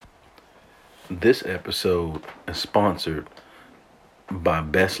This episode is sponsored by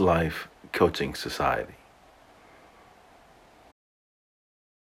Best Life Coaching Society.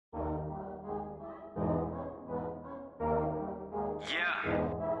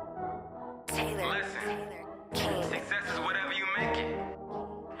 Success is whatever you make it.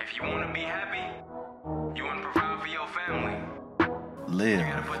 If you want to be happy, you want to provide for your family. Live. You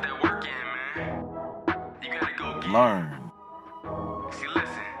gotta put that work in, man. You gotta go get Learn. it. See,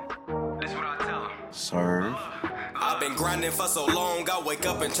 listen, this is what I tell them. Serve. I've been grinding for so long, I wake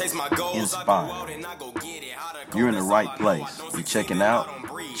up and chase my goals. Inspire. You're in the right place. You're checking out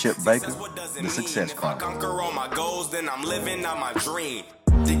Chip Baker, The Success Chronicles. Conquer all my goals, then I'm living out my dream.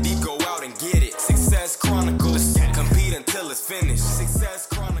 Dig deep, go out and get it. Success Chronicles. Compete until it's finished. Success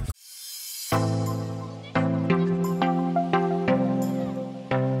Chronicles.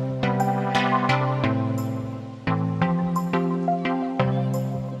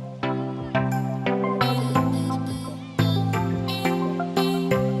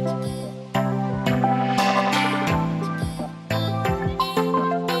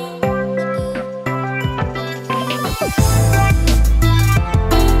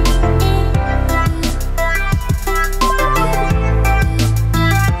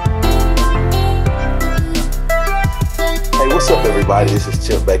 What's up, everybody? This is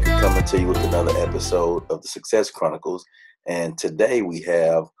Chip Baker coming to you with another episode of the Success Chronicles. And today we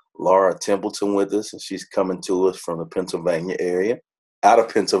have Laura Templeton with us, and she's coming to us from the Pennsylvania area, out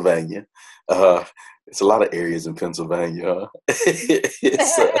of Pennsylvania. It's a lot of areas in Pennsylvania, huh?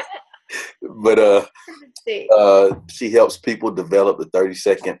 But she helps people develop the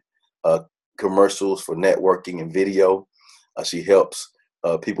 30-second commercials for networking and video. She helps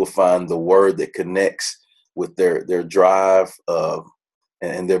people find the word that connects with their drive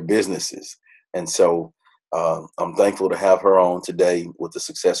and their businesses. And so I'm thankful to have her on today with the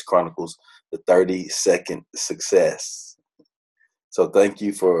Success Chronicles, the 30-second success. So thank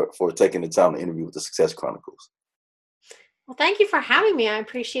you for taking the time to interview with the Success Chronicles. Well, thank you for having me. I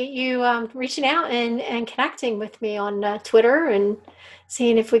appreciate you reaching out and connecting with me on Twitter and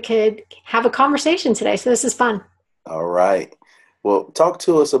seeing if we could have a conversation today. So this is fun. All right. Well, talk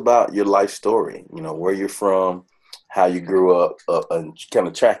to us about your life story, where you're from, how you grew up, and kind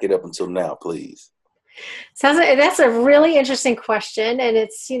of track it up until now, please. Sounds like that's a really interesting question. And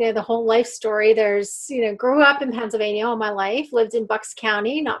it's, the whole life story. There's, grew up in Pennsylvania all my life, lived in Bucks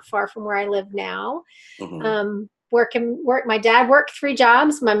County, not far from where I live now. Mm-hmm. My dad worked 3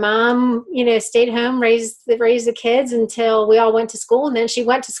 jobs. My mom, stayed home, raised the kids until we all went to school. And then she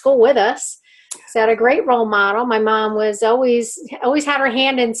went to school with us. So I had a great role model. My mom was always had her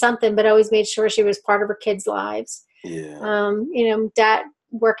hand in something, but always made sure she was part of her kids' lives. Yeah. Dad,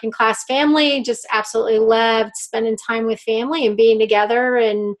 working class family, just absolutely loved spending time with family and being together.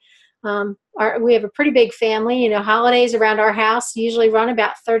 And we have a pretty big family. Holidays around our house usually run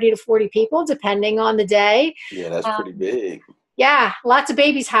about 30 to 40 people, depending on the day. Yeah, that's pretty big. Yeah, lots of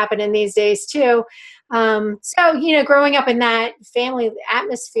babies happening these days too. So, growing up in that family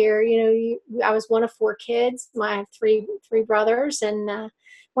atmosphere, I was one of 4 kids. I have three brothers, and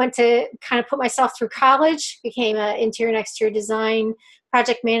went to kind of put myself through college, became an interior and exterior design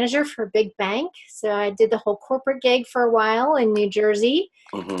project manager for a big bank. So I did the whole corporate gig for a while in New Jersey,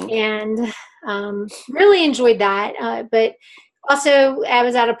 Mm-hmm. and really enjoyed that. But also, I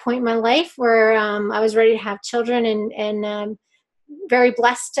was at a point in my life where I was ready to have children, and very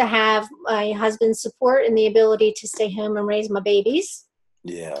blessed to have my husband's support and the ability to stay home and raise my babies.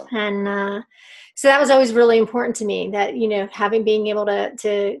 Yeah. And so that was always really important to me, that, being able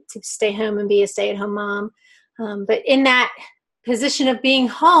to stay home and be a stay-at-home mom. But in that position of being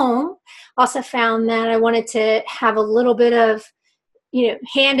home, also found that I wanted to have a little bit of,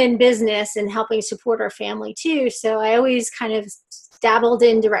 hand in business and helping support our family too. So I always kind of dabbled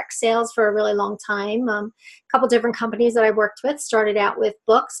in direct sales for a really long time. A couple different companies that I worked with. Started out with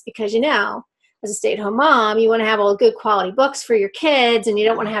books because, as a stay-at-home mom, you want to have all good quality books for your kids, and you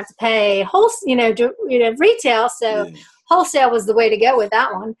don't want to have to pay retail. So wholesale was the way to go with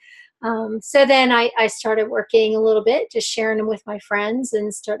that one. So then I started working a little bit, just sharing them with my friends,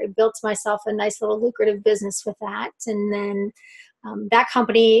 and built myself a nice little lucrative business with that. And then that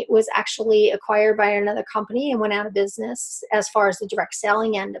company was actually acquired by another company and went out of business as far as the direct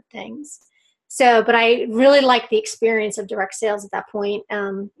selling end of things. So, but I really liked the experience of direct sales at that point.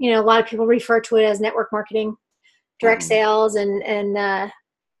 A lot of people refer to it as network marketing, direct sales, and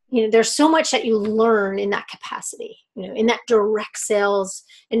there's so much that you learn in that capacity, in that direct sales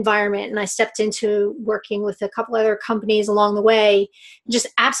environment. And I stepped into working with a couple other companies along the way. Just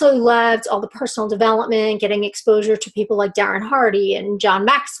absolutely loved all the personal development, getting exposure to people like Darren Hardy and John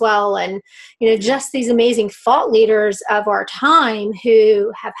Maxwell, and, just these amazing thought leaders of our time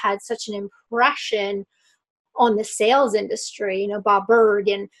who have had such an impression on the sales industry, Bob Berg,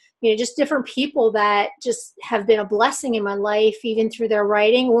 and just different people that just have been a blessing in my life, even through their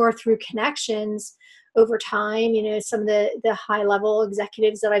writing or through connections over time. Some of the high level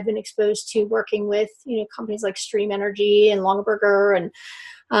executives that I've been exposed to working with, companies like Stream Energy and Longaberger.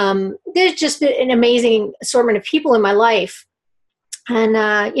 And there's just been an amazing assortment of people in my life. And,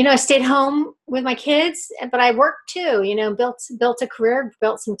 I stayed home with my kids, but I worked too, built a career,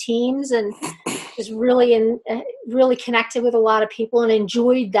 built some teams, and just really connected with a lot of people and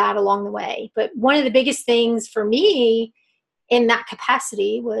enjoyed that along the way. But one of the biggest things for me in that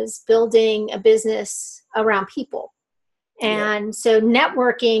capacity was building a business around people. And so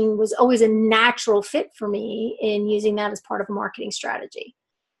networking was always a natural fit for me in using that as part of a marketing strategy.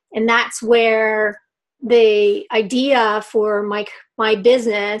 And that's where the idea for my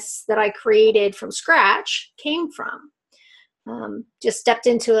business that I created from scratch came from. Just stepped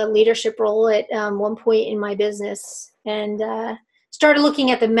into a leadership role at one point in my business, and started looking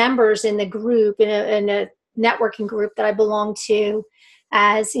at the members in the group, in a networking group that I belong to.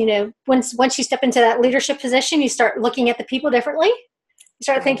 As once you step into that leadership position, you start looking at the people differently. You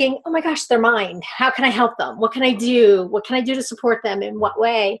start thinking, oh my gosh, they're mine. How can I help them? What can I do? What can I do to support them? In what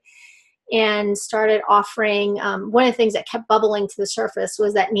way? And started offering, one of the things that kept bubbling to the surface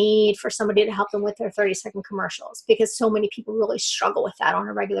was that need for somebody to help them with their 30-second commercials, because so many people really struggle with that on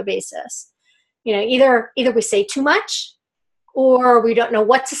a regular basis. Either we say too much, or we don't know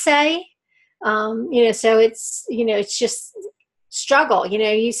what to say. So it's just struggle.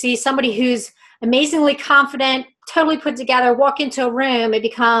 You see somebody who's amazingly confident, totally put together, walk into a room and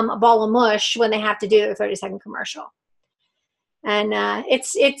become a ball of mush when they have to do their 30-second commercial. And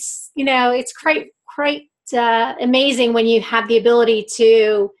it's quite amazing when you have the ability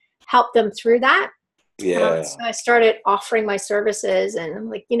to help them through that. Yeah. So I started offering my services, and I'm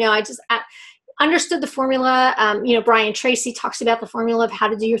like, I just understood the formula. Brian Tracy talks about the formula of how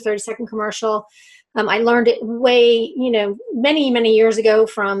to do your 30-second commercial. I learned it way, many, many years ago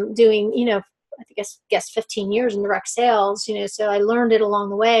from doing, I guess 15 years in direct sales, so I learned it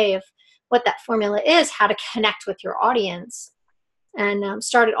along the way of what that formula is, how to connect with your audience. And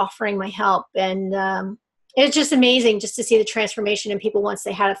started offering my help. And it's just amazing just to see the transformation in people once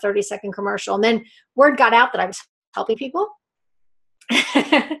they had a 30-second commercial. And then word got out that I was helping people.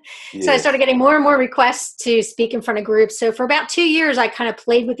 So I started getting more and more requests to speak in front of groups. So for about 2 years, I kind of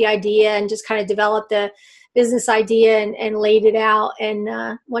played with the idea and just kind of developed the business idea and laid it out.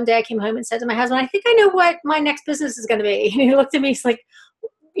 And one day I came home and said to my husband, I think I know what my next business is going to be. And he looked at me, he's like,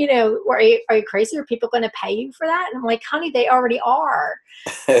 are you crazy? Are people going to pay you for that? And I'm like, honey, they already are.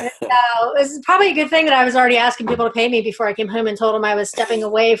 So it's probably a good thing that I was already asking people to pay me before I came home and told them I was stepping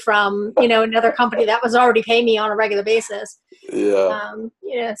away from, another company that was already paying me on a regular basis. So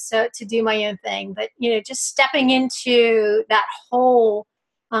to do my own thing, but, just stepping into that whole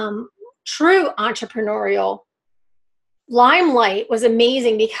true entrepreneurial limelight was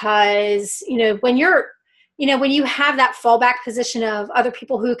amazing, because, when you have that fallback position of other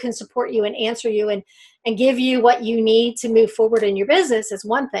people who can support you and answer you and give you what you need to move forward in your business is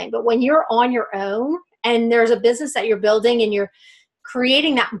one thing. But when you're on your own and there's a business that you're building and you're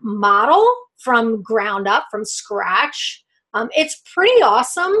creating that model from ground up, from scratch, it's pretty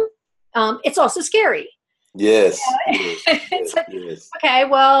awesome. It's also scary. Yes. Yes. Okay,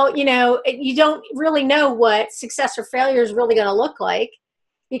 well, you don't really know what success or failure is really going to look like,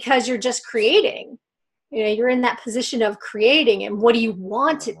 because you're just creating. You're in that position of creating, and what do you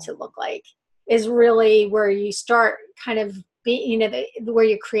want it to look like is really where you start kind of where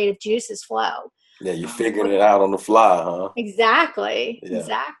your creative juices flow. Yeah, you're figuring it out on the fly, huh? Exactly.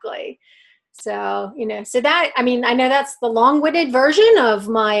 So, so that, I know that's the long-winded version of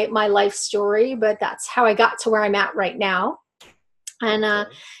my life story, but that's how I got to where I'm at right now. And,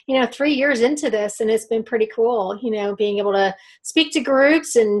 3 years into this, and it's been pretty cool, being able to speak to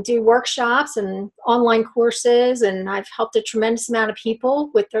groups and do workshops and online courses. And I've helped a tremendous amount of people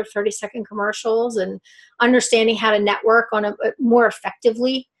with their 30-second commercials and understanding how to network on a more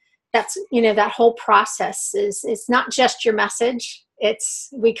effectively. That's, that whole process it's not just your message.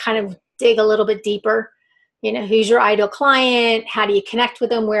 We kind of dig a little bit deeper. Who's your ideal client? How do you connect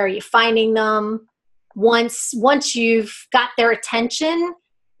with them? Where are you finding them? Once you've got their attention,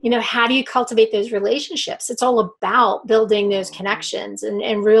 how do you cultivate those relationships? It's all about building those connections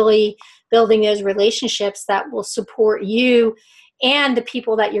and really building those relationships that will support you and the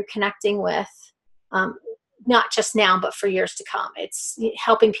people that you're connecting with, not just now, but for years to come. It's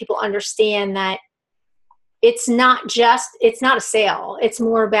helping people understand that it's not a sale. It's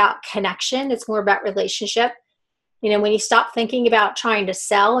more about connection. It's more about relationship. When you stop thinking about trying to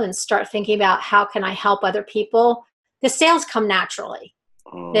sell and start thinking about how can I help other people, the sales come naturally.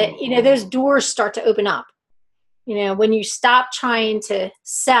 That, those doors start to open up. When you stop trying to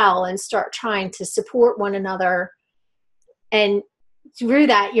sell and start trying to support one another, and through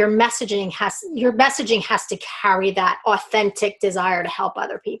that, your messaging has to carry that authentic desire to help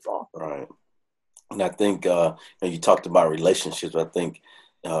other people. Right. And I think, you talked about relationships. I think,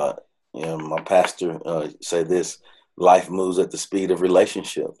 my pastor said this: life moves at the speed of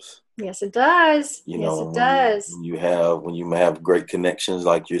relationships. Yes, it does. It does. When you have great connections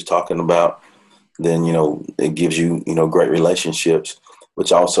like you're talking about, then, it gives you, great relationships,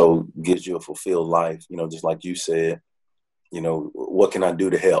 which also gives you a fulfilled life, just like you said, what can I do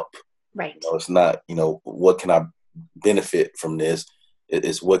to help? Right. It's not, what can I benefit from this?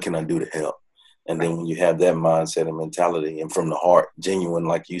 It's what can I do to help? And then when you have that mindset and mentality and from the heart, genuine,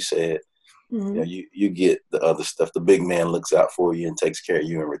 like you said, you get the other stuff. The big man looks out for you and takes care of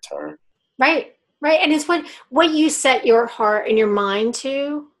you in return. Right. Right. And it's what you set your heart and your mind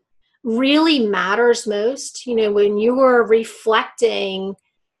to really matters most. When you are reflecting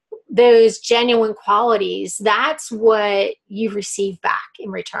those genuine qualities, that's what you receive back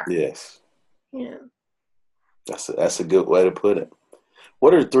in return. Yes. That's a good way to put it.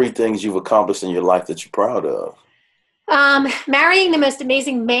 What are 3 things you've accomplished in your life that you're proud of? Marrying the most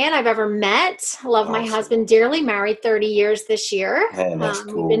amazing man I've ever met. I love my husband dearly. Married 30 years this year. Man, that's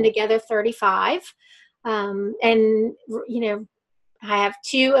cool. We've been together 35. And I have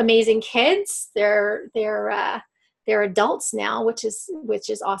 2 amazing kids. They're adults now, which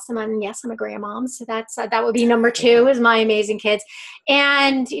is awesome. And yes, I'm a grandmom, so that would be number 2 is my amazing kids.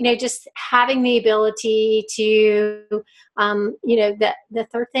 And just having the ability to, the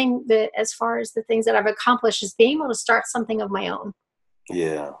third thing that as far as the things that I've accomplished is being able to start something of my own.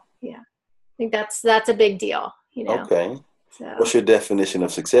 Yeah. Yeah, I think that's a big deal. Okay. So, what's your definition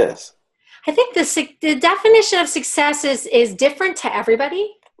of success? I think the definition of success is different to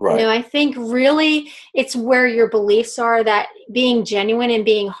everybody. Right. I think really it's where your beliefs are, that being genuine and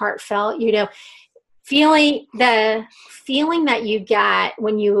being heartfelt, feeling that you get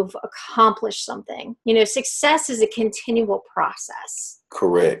when you've accomplished something. Success is a continual process.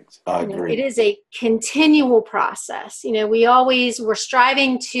 Correct. I agree. It is a continual process. We're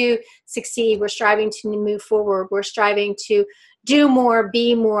striving to succeed. We're striving to move forward. We're striving to do more,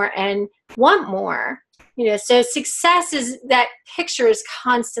 be more, and want more. So success that picture is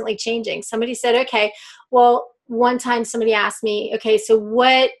constantly changing. Somebody said, okay, well, one time somebody asked me, okay, so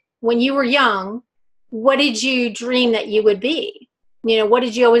when you were young, what did you dream that you would be? What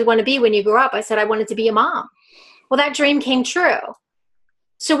did you always want to be when you grew up? I said, I wanted to be a mom. Well, that dream came true.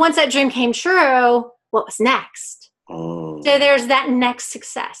 So once that dream came true, what was next? So there's that next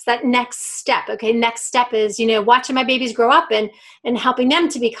success, that next step. Okay, next step is, watching my babies grow up and helping them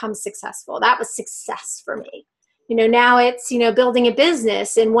to become successful. That was success for me. Now it's, building a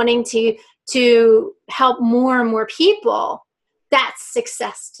business and wanting to help more and more people. That's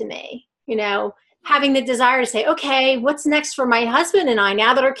success to me. Having the desire to say, okay, what's next for my husband and I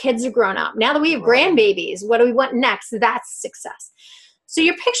now that our kids are grown up? Now that we have grandbabies, what do we want next? That's success. So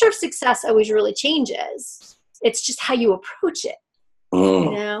your picture of success always really changes. It's just how you approach it.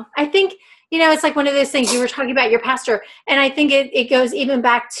 I think, it's like one of those things you were talking about your pastor. And I think it goes even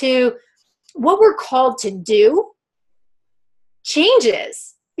back to what we're called to do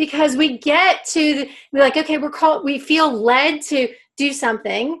changes, because we get to be like, okay, we feel led to do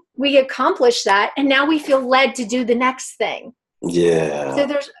something. We accomplish that. And now we feel led to do the next thing. Yeah. So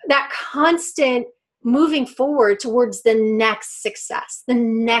there's that constant moving forward towards the next success, the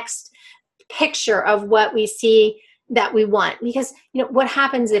next picture of what we see that we want. Because what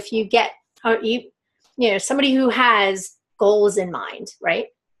happens if you get somebody who has goals in mind, right?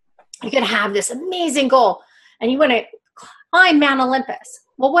 You could have this amazing goal and you want to climb Mount Olympus.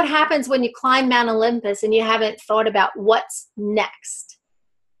 Well, what happens when you climb Mount Olympus and you haven't thought about what's next?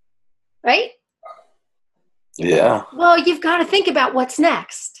 Right? Yeah. Well, you've got to think about what's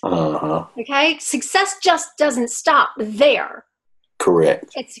next. Uh-huh. Okay? Success just doesn't stop there.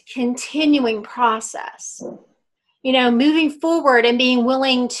 Correct. It's a continuing process. Moving forward and being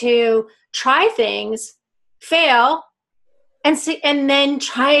willing to try things, fail, and then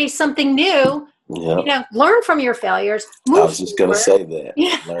try something new Yeah. Learn from your failures. I was just going to say that.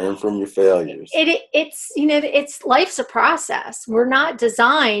 Yeah. Learn from your failures. It's life's a process. We're not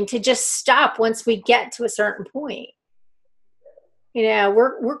designed to just stop once we get to a certain point.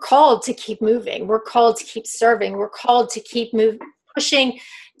 We're called to keep moving. We're called to keep serving. We're called to keep pushing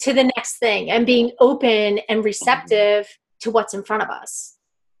to the next thing and being open and receptive to what's in front of us.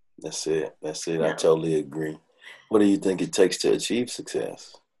 That's it. Yeah. I totally agree. What do you think it takes to achieve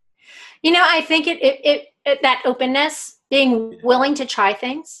success? I think it that openness, being willing to try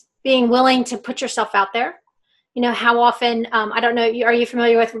things, being willing to put yourself out there. How often, I don't know, are you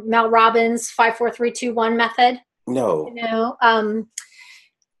familiar with Mel Robbins' 5, 4, 3, 2, 1 method? No.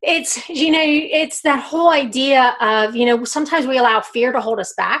 It's that whole idea of, sometimes we allow fear to hold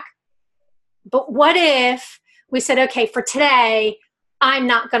us back. But what if we said, okay, for today, I'm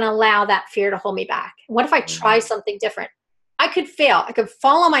not going to allow that fear to hold me back. What if I try something different? I could fail. I could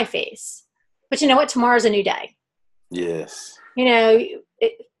fall on my face. But you know what? Tomorrow's a new day. Yes.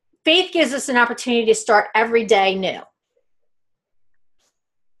 Faith gives us an opportunity to start every day new.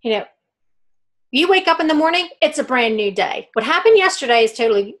 You wake up in the morning, it's a brand new day. What happened yesterday is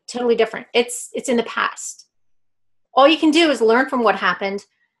totally, totally different. It's in the past. All you can do is learn from what happened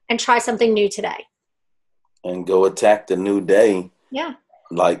and try something new today. And go attack the new day. Yeah.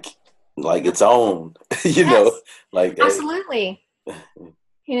 Like its own, Absolutely.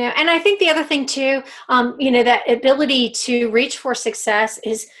 And I think the other thing too, that ability to reach for success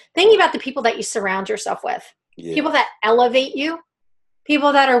is thinking about the people that you surround yourself with. Yeah. People that elevate you,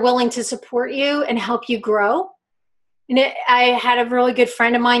 people that are willing to support you and help you grow. I had a really good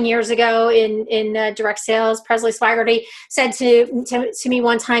friend of mine years ago in direct sales, Presley Swaggerty, said to me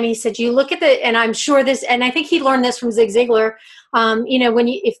one time, he said, you look at and I'm sure this, and I think he learned this from Zig Ziglar, when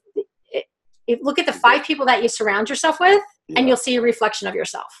if look at the 5 people that you surround yourself with, and you'll see a reflection of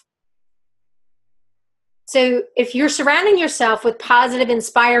yourself. So if you're surrounding yourself with positive,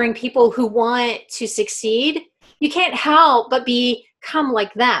 inspiring people who want to succeed, you can't help but become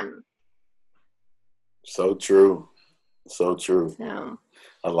like them. So true. So true. So,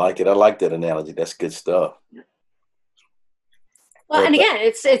 I like it. I like that analogy. That's good stuff. Well, and again,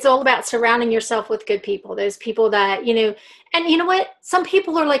 it's all about surrounding yourself with good people. Those people that, and you know what? Some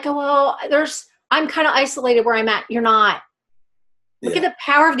people are like, oh, well, I'm kind of isolated where I'm at. You're not. Look at the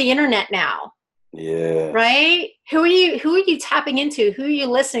power of the internet now. Yeah. Right? Who are you tapping into? Who are you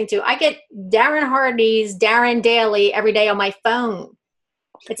listening to? I get Darren Hardy's Darren Daily every day on my phone.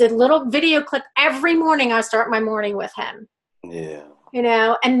 It's a little video clip every morning. I start my morning with him. Yeah.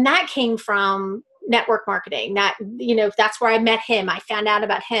 And that came from network marketing. That's where I met him. I found out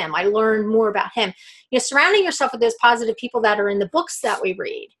about him. I learned more about him. Surrounding yourself with those positive people that are in the books that we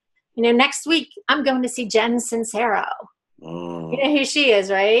read. Next week I'm going to see Jen Sincero. You know who she is,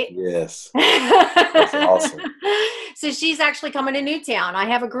 right? Yes. That's awesome. So she's actually coming to Newtown. I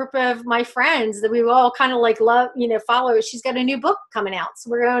have a group of my friends that we all kind of love, follow. She's got a new book coming out. So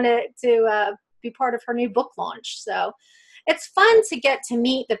we're going to be part of her new book launch. So it's fun to get to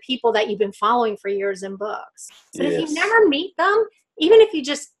meet the people that you've been following for years in books. But if you never meet them, even if you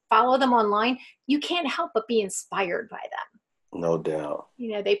just follow them online, you can't help but be inspired by them. No doubt.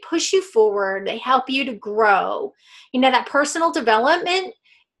 They push you forward. They help you to grow. That personal development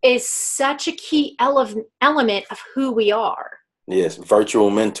is such a key element of who we are. Yes. Virtual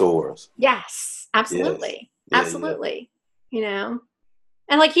mentors. Yes, absolutely. Yes. Absolutely. And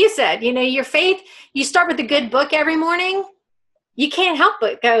like you said, your faith, you start with a good book every morning. You can't help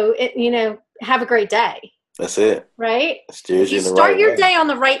but go, have a great day. That's it. Right? Steers you in the right way. Start your day on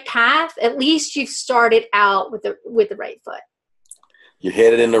the right path. At least you've started out with the right foot. You're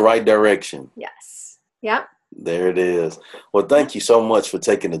headed in the right direction. Yes. Yep. There it is. Well, thank you so much for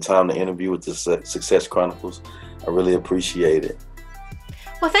taking the time to interview with the Success Chronicles. I really appreciate it.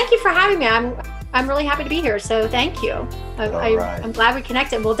 Well, thank you for having me. I'm really happy to be here. So thank you. I'm glad we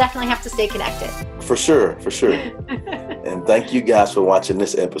connected. We'll definitely have to stay connected. For sure. And thank you guys for watching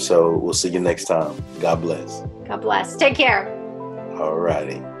this episode. We'll see you next time. God bless. God bless. Take care. All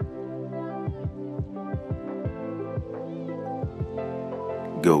righty.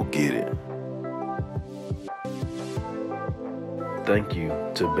 Go get it. Thank you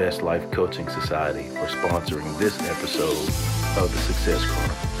to Best Life Coaching Society for sponsoring this episode of the Success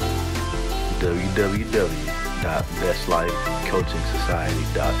Chronicles.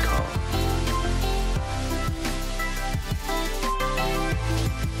 www.bestlifecoachingsociety.com